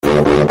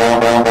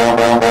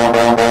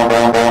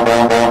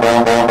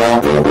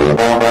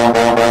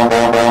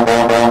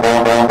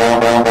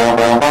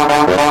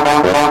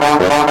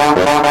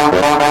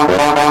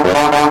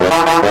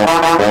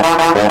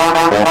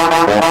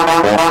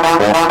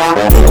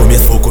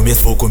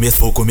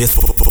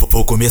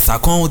Vou começar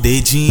com o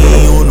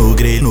dedinho no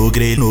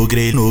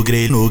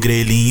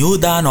grelhinho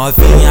da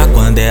novinha.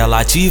 Quando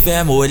ela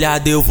tiver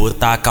molhada, eu vou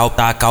tacar o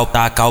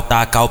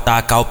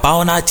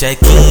pau na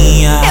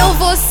tchequinha. Eu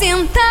vou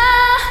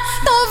sentar,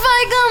 tu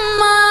vai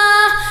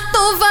gamar,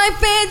 tu vai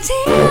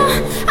pedir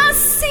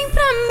assim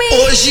pra mim.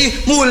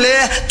 Hoje,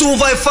 mulher, tu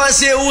vai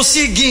fazer o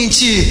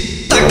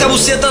seguinte: taca a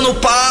buceta no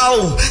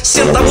pau,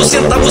 senta a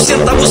buceta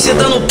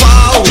no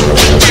pau.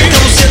 Taca a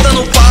buceta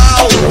no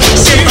pau,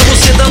 senta a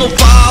buceta no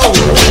pau.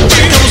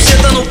 Taca a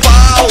buceta no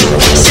pau,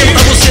 senta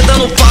a buceta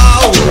no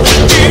pau.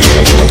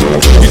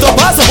 Então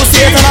passa a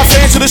buceta na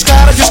frente dos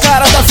caras, que os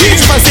caras tá fim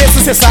de fazer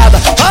sucessada.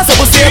 Passa a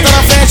buceta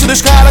na frente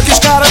dos caras, que os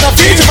caras tá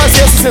fim de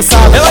fazer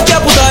sucessada. Ela quer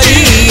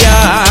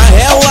putaria,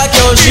 ela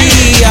quer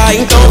orgia,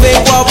 então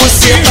vem com a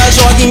buceta,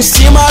 joga em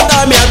cima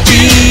da minha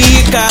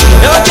pica.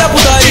 Ela quer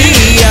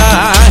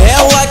putaria,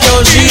 ela quer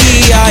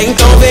orgia,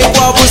 então vem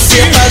com a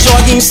buceta,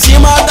 joga em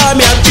cima da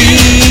minha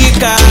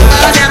pica.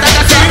 Ela senta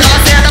caçando, ela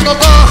senta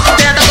cocô,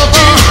 senta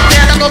cocô,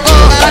 senta cocô.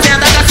 Ela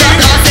senta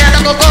caçando, ela senta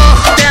cocô,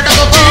 senta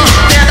cocô,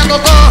 senta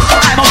cocô.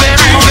 Ai, vão ver,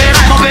 ai, vão ver,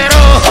 ai, vão ver,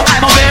 ai,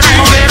 vão ver, ai,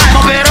 vão ver, ai, vão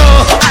ver,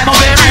 ai,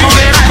 vão ver, ai, vão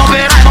ver, ai, vão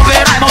ver, ai, vão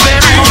ver, ai, vão ver,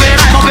 ai, vão ver,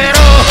 ai, vão ver.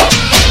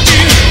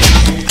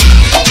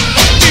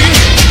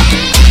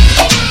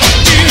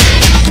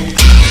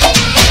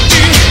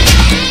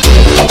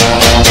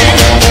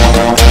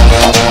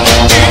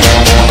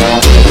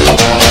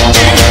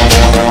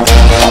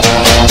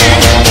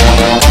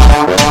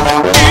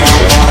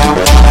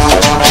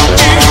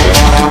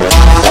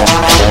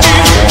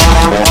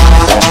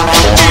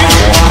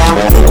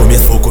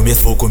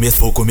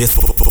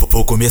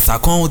 Vou começar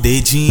com o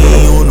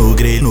dedinho no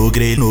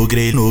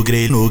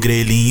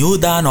grelhinho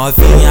da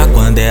novinha.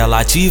 Quando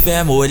ela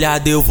tiver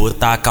molhada, eu vou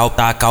tacar o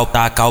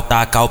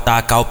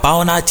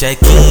pau na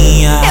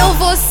tchequinha. Eu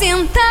vou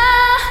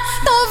sentar,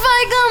 tu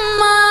vai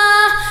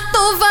gamar,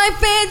 tu vai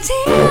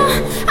pedir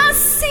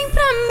assim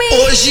pra mim.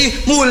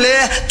 Hoje,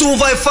 mulher, tu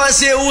vai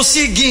fazer o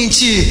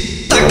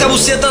seguinte: taca a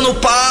buceta no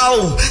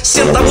pau,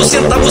 senta a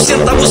buceta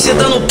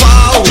no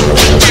pau.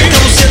 Taca a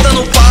buceta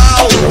no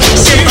pau,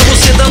 senta a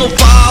buceta no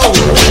pau.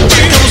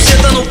 Taca a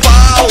buceta no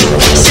pau,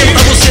 senta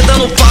a buceta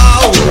no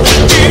pau.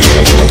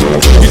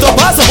 Então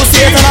passa a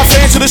buceta na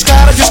frente dos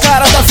caras, que os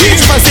caras tá fim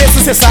de fazer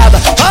sucessada.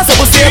 Passa a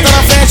buceta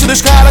na frente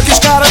dos caras, que os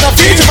caras tá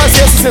fim de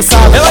fazer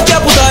sucessada. Ela quer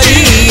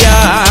putaria,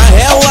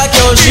 ela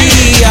quer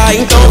orgia,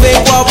 então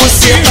vem com a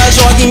buceta,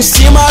 joga em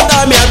cima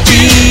da minha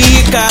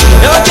pica.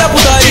 Ela quer putaria,